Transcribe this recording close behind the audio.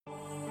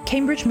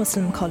Cambridge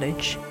Muslim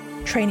College,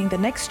 training the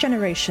next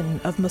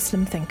generation of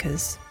Muslim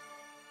thinkers.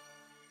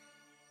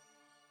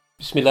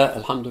 Bismillah,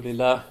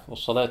 alhamdulillah, wa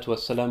salatu wa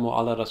salamu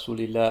ala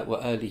rasulillah wa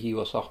alihi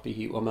wa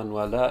sahbihi wa man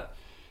wala.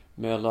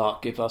 May Allah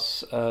give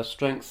us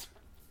strength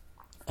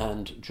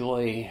and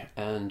joy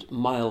and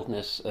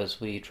mildness as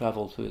we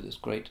travel through this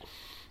great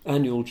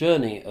annual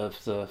journey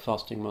of the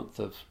fasting month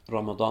of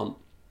Ramadan.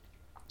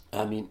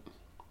 Ameen.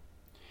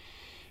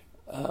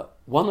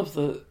 One of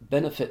the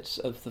benefits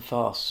of the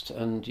fast,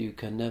 and you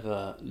can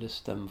never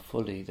list them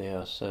fully, they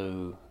are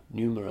so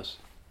numerous,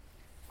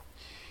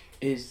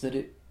 is that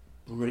it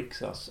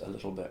breaks us a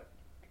little bit.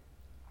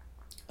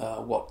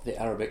 What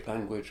the Arabic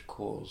language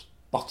calls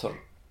batar,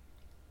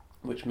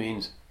 which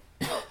means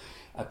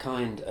a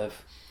kind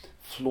of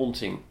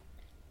flaunting,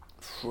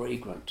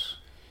 fragrant,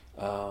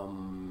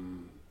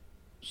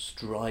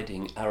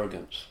 striding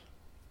arrogance,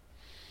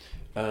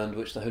 and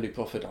which the Holy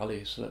Prophet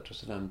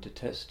ﷺ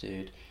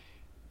detested,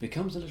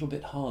 becomes a little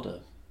bit harder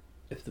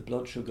if the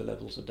blood sugar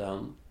levels are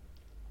down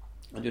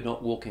and you're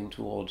not walking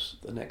towards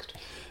the next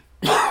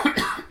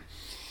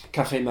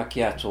cafe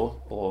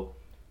macchiato or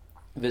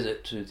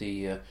visit to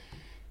the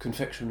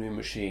confectionery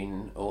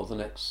machine or the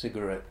next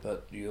cigarette,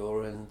 but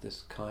you're in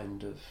this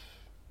kind of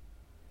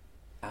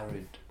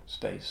arid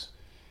space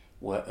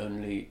where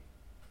only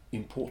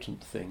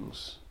important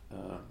things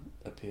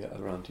appear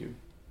around you.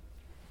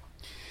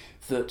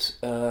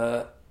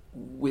 That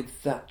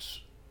with that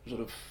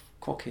sort of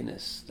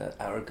cockiness, that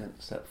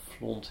arrogance, that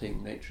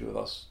flaunting nature of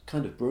us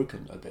kind of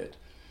broken a bit,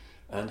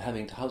 and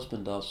having to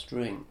husband our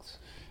strength,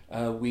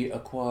 we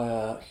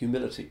acquire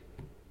humility,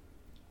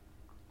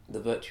 the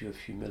virtue of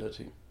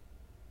humility.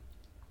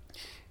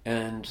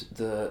 And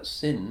the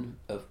sin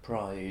of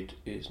pride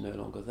is no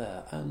longer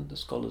there, and the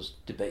scholars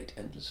debate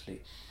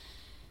endlessly.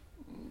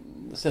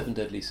 The 7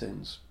 deadly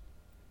sins.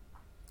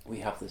 We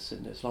have this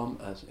in Islam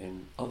as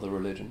in other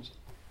religions.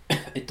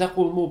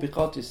 اتقوا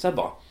الموبقات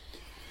السبع.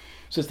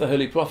 Says the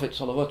Holy Prophet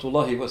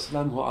salawatullahi wa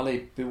salamuhu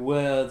alayhi,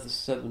 beware the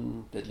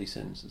 7 deadly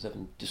sins, the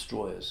 7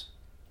 destroyers.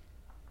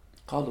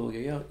 قالوا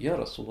يا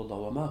رسول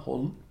الله وما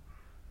هم?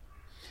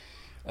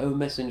 O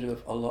Messenger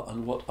of Allah,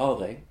 and what are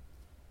they?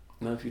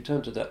 Now if you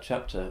turn to that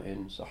chapter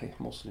in Sahih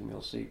Muslim,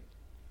 you'll see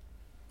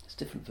it's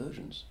different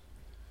versions.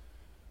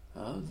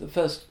 The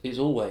first is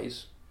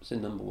always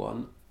sin number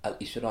 1,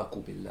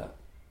 al-ishraku billah,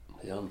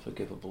 the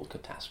unforgivable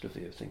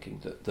catastrophe of thinking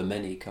that the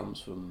many comes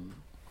from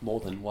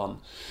more than one,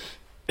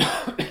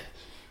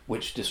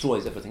 which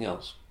destroys everything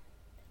else.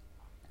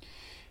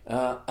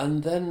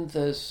 And then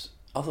there's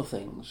other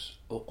things,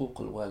 uquq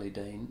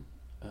al-walidain,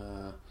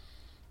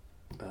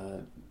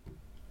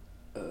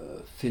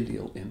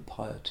 filial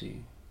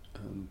impiety,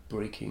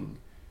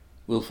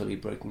 willfully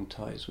breaking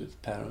ties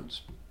with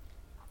parents.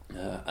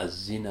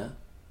 Az-zina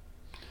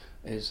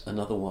is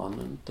another one,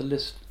 and the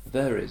list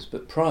varies,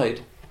 but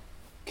pride,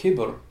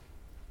 kibr,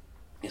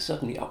 is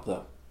certainly up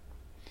there.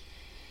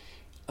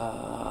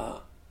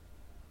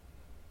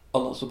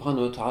 Allah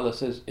subhanahu wa ta'ala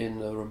says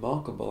in a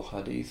remarkable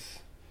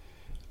hadith,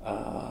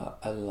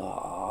 Al-azamatu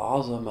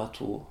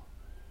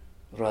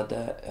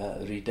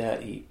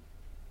ridai,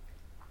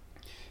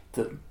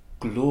 that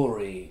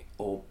glory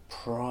or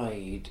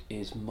pride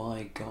is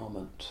my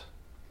garment.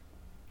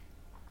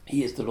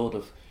 He is the Lord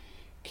of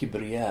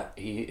Kibriya,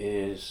 he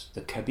is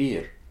the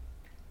Kabir,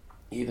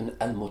 even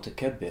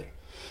Al-Mutakabbir,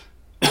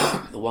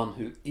 the one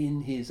who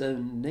in his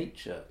own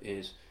nature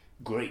is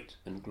great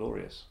and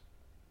glorious.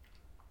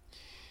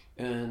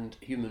 And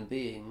human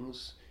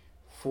beings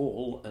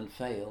fall and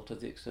fail to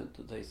the extent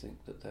that they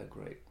think that they're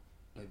great.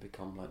 They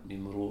become like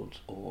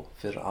Nimrod or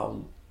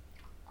Fir'aun.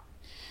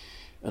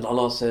 And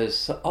Allah says,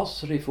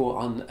 سَأَصْرِفُ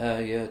عَنْ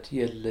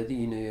آيَاتِيَ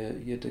الَّذِينَ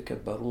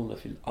يَتَكَبَّرُونَ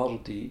فِي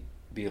الْأَرْضِ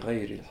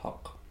بِغَيْرِ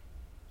الْحَقِّ.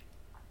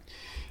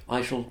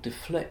 I shall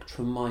deflect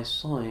from my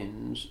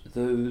signs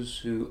those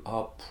who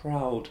are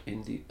proud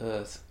in the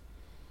earth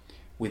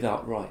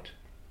without right.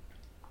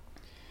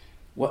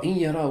 وَإِنْ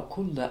يَرَوْا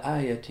كُلَّ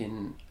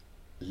آيَةٍ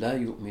لَا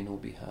يُؤْمِنُوا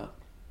بِهَا.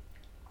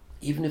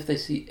 Even if they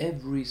see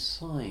every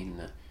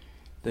sign,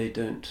 they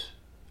don't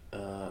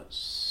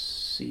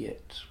see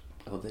it,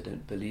 or they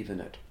don't believe in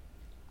it.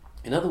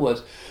 In other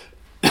words,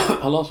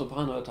 Allah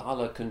subhanahu wa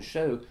ta'ala can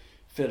show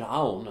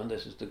Fir'aun, and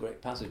this is the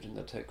great passage in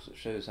the text that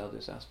shows how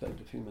this aspect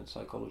of human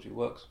psychology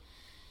works,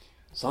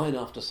 sign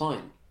after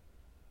sign,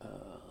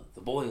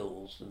 the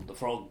boils and the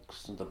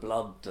frogs and the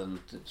blood, and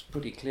it's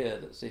pretty clear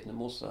that Sayyidina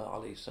Musa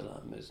alayhi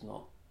salam is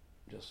not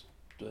just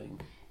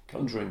doing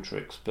conjuring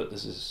tricks, but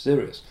this is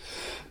serious.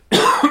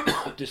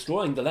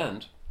 Destroying the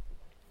land,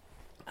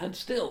 and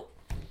still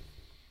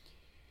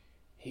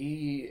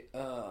he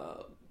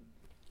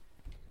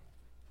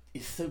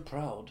is so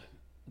proud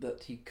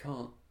that he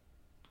can't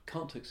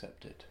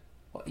accept it.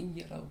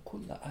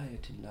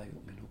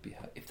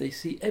 If they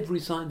see every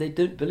sign, they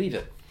don't believe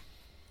it.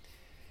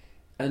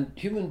 And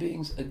human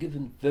beings are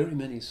given very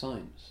many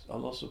signs.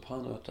 Allah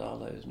subhanahu wa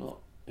ta'ala is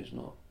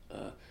not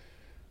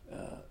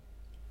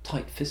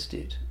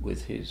tight-fisted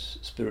with his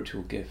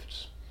spiritual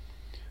gifts.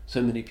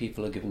 So many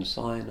people are given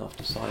sign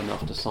after sign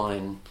after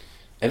sign,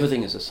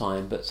 Everything is a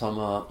sign, but some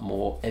are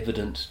more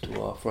evident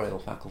to our frail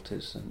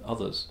faculties than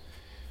others.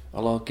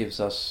 Allah gives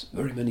us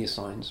very many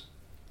signs.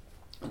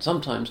 And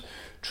sometimes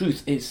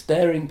truth is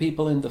staring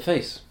people in the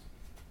face,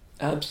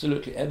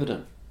 absolutely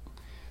evident.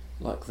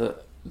 Like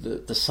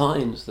the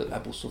signs that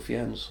Abu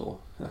Sufyan saw.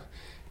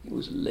 He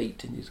was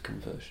late in his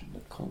conversion, the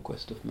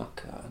conquest of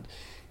Makkah, and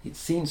he'd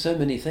seen so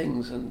many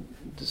things, and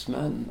this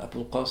man,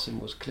 Abu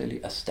Qasim, was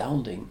clearly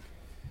astounding,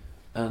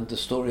 and the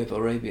story of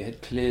Arabia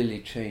had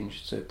clearly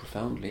changed so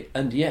profoundly,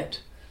 and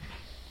yet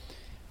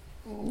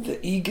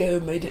the ego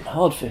made it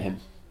hard for him.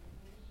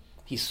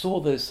 He saw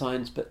those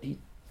signs, but he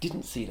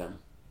didn't see them.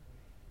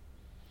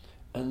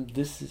 And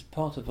this is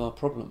part of our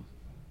problem.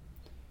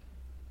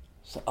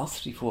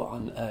 سأصرف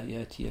عن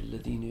آياتي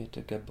الذين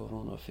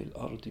يتكبرون في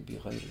الأرض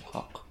بغير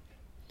الحق.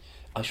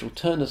 I shall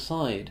turn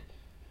aside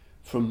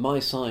from my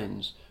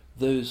signs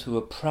those who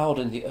are proud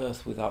in the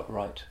earth without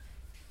right.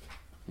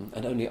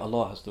 And only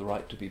Allah has the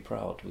right to be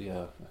proud. We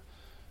are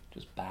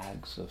just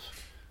bags of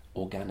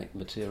organic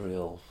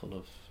material full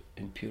of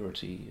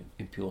impurity,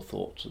 impure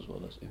thoughts as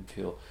well as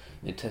impure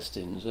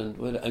intestines, and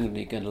we're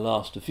only going to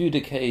last a few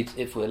decades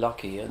if we're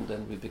lucky, and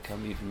then we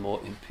become even more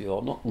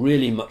impure. Not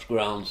really much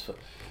grounds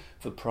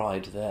for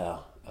pride there.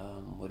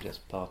 We're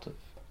just part of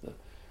the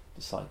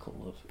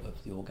cycle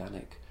of the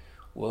organic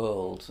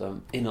world.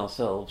 In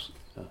ourselves,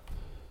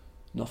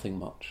 nothing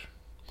much.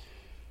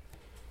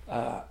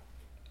 But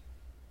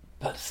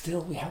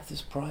still we have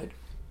this pride.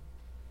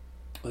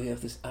 We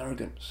have this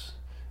arrogance.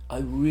 I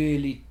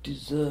really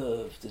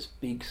deserve this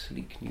big,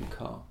 sleek new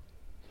car.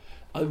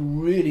 I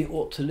really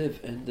ought to live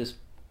in this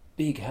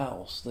big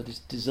house that is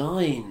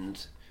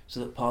designed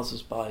so that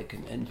passers-by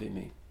can envy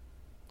me,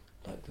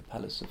 like the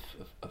palace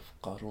of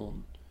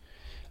Qarun.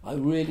 I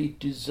really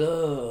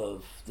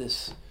deserve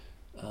this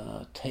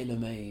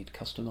tailor-made,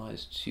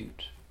 customized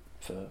suit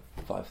for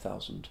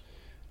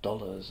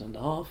 $5,000, and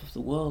half of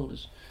the world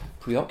is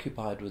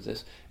preoccupied with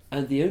this.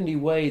 And the only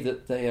way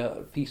that they are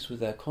at peace with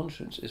their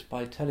conscience is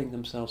by telling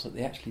themselves that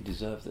they actually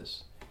deserve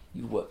this.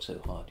 You worked so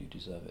hard, you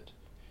deserve it.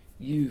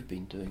 You've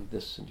been doing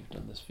this and you've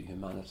done this for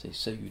humanity,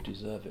 so you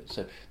deserve it.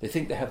 So they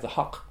think they have the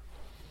haqq,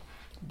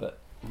 but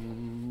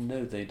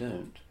no, they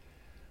don't.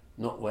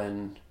 Not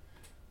when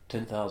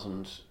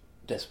 10,000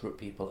 desperate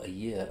people a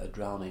year are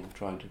drowning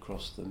trying to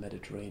cross the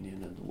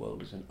Mediterranean and the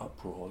world is in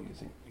uproar. You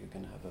think you're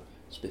going to have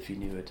a spiffy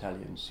new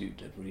Italian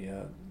suit every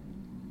year.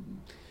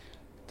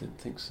 Don't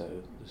think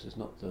so. This is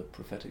not the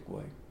prophetic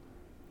way.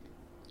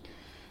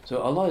 So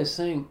Allah is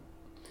saying,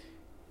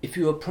 if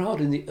you are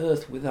proud in the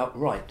earth without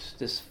right,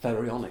 this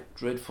pharaonic,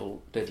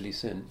 dreadful, deadly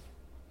sin,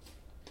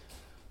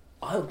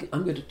 I'm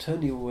going to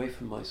turn you away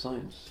from my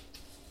signs.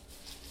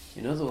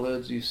 In other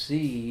words, you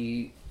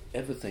see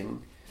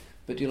everything,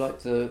 but you're like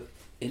the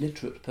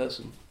illiterate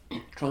person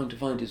trying to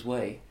find his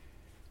way,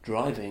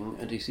 driving,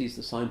 and he sees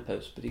the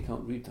signposts, but he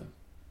can't read them.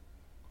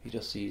 He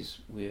just sees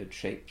weird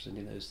shapes, and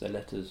he knows their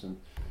letters, and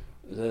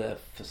they're there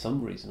for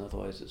some reason,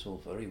 otherwise it's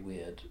all very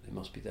weird. They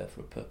must be there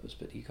for a purpose,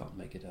 but he can't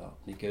make it out.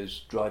 And he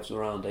drives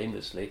around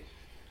aimlessly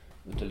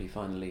until he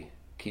finally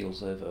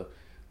keels over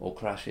or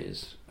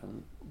crashes,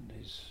 and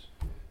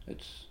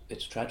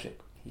it's tragic.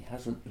 He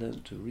hasn't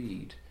learnt to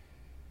read.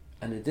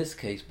 And in this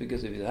case,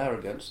 because of his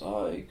arrogance,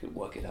 he could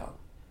work it out.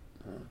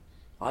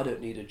 I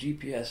don't need a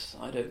GPS,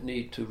 I don't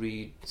need to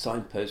read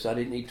signposts, I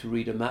don't need to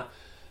read a map.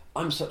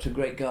 I'm such a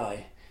great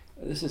guy.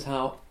 This is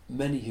how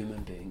many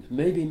human beings,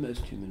 maybe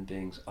most human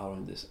beings, are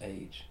in this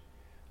age.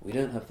 We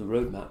don't have the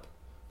roadmap,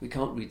 we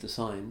can't read the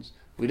signs,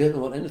 we don't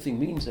know what anything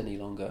means any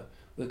longer,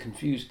 we're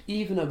confused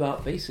even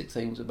about basic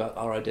things about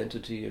our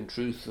identity and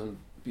truth and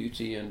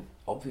beauty and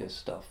obvious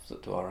stuff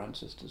that to our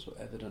ancestors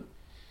were evident.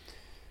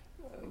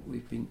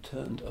 We've been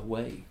turned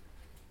away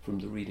from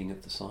the reading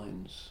of the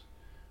signs,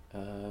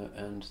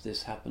 and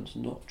this happens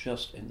not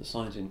just in the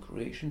signs in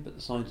creation but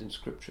the signs in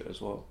scripture as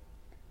well.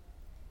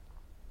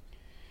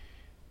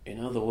 In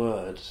other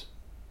words,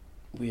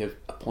 we have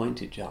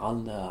appointed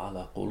جَعَلْنَا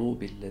عَلَى قُلُوبِ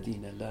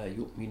الَّذِينَ لَا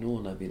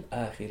يُؤْمِنُونَ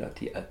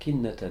بِالْآخِرَةِ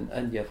أَكِنَّةً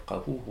أَنْ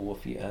يَفْقَهُوهُ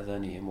وَفِي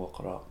آذَانِهِمْ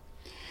وَقْرًا.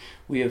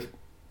 We have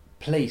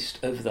placed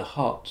over the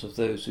hearts of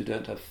those who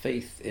don't have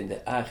faith in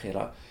the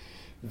akhirah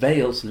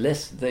veils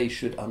lest they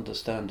should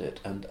understand it,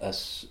 and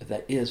as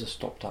their ears are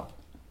stopped up.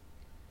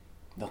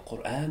 The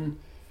Quran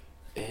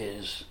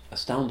is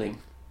astounding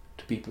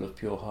to people of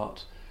pure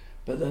heart,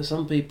 but there are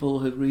some people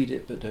who read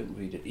it but don't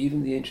read it.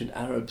 Even the ancient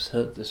Arabs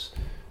heard this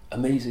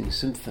amazing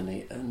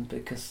symphony, and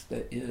because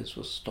their ears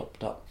were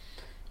stopped up.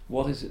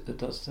 What is it that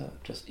does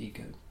that? Just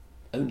ego.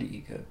 Only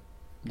ego.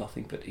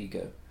 Nothing but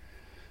ego.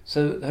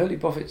 So the Holy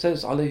Prophet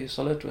says, alayhi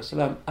salatu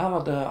wasalam,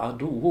 أَعْدَى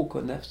عَدُوُّكَ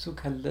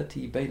نَفْسُكَ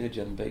الَّتِي بَيْنَ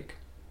جَنْبَيْكَ.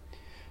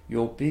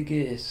 Your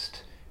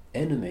biggest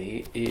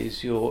enemy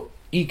is your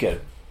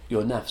ego,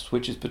 your nafs,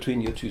 which is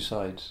between your two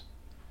sides.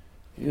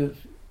 You have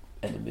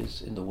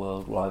enemies in the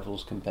world,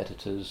 rivals,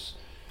 competitors,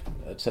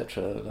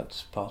 etc.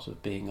 That's part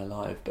of being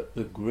alive. But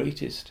the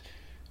greatest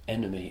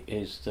enemy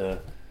is the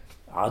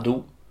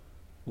adu,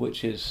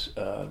 which is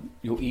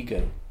your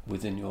ego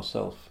within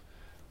yourself.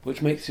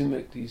 which makes you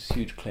make these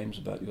huge claims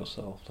about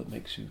yourself, that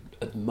makes you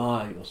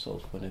admire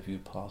yourself whenever you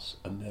pass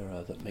a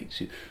mirror, that makes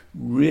you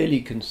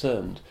really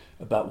concerned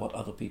about what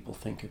other people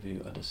think of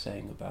you and are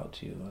saying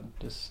about you. And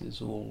this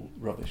is all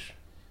rubbish,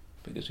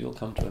 because you'll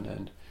come to an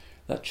end.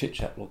 That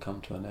chit-chat will come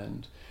to an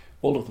end.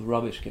 All of the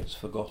rubbish gets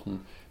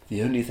forgotten.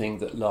 The only thing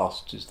that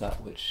lasts is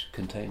that which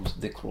contains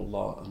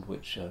dhikrullah and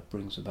which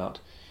brings about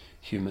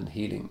human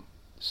healing.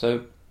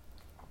 So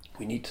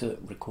we need to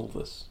recall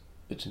this.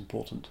 It's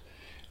important.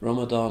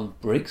 Ramadan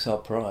breaks our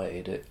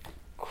pride. It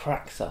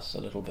cracks us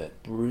a little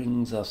bit,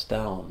 brings us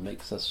down,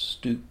 makes us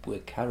stoop. We're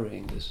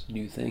carrying this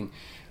new thing.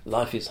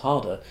 Life is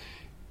harder.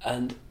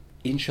 And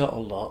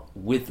inshallah,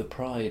 with the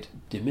pride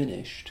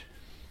diminished,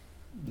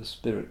 the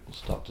spirit will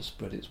start to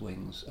spread its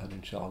wings and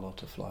inshallah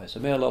to fly. So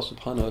may Allah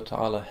subhanahu wa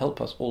ta'ala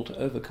help us all to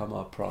overcome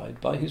our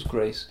pride by His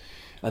grace,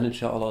 and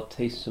inshallah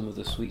taste some of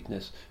the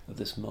sweetness of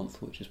this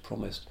month which is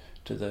promised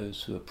to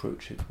those who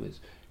approach it with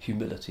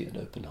humility and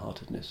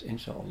open-heartedness.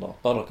 Inshallah.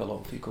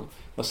 Barakallahu feekum.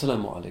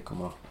 Wassalamu alaikum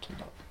wa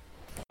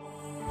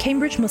rahmatullah.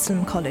 Cambridge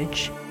Muslim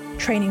College,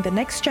 training the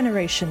next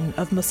generation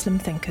of Muslim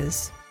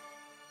thinkers.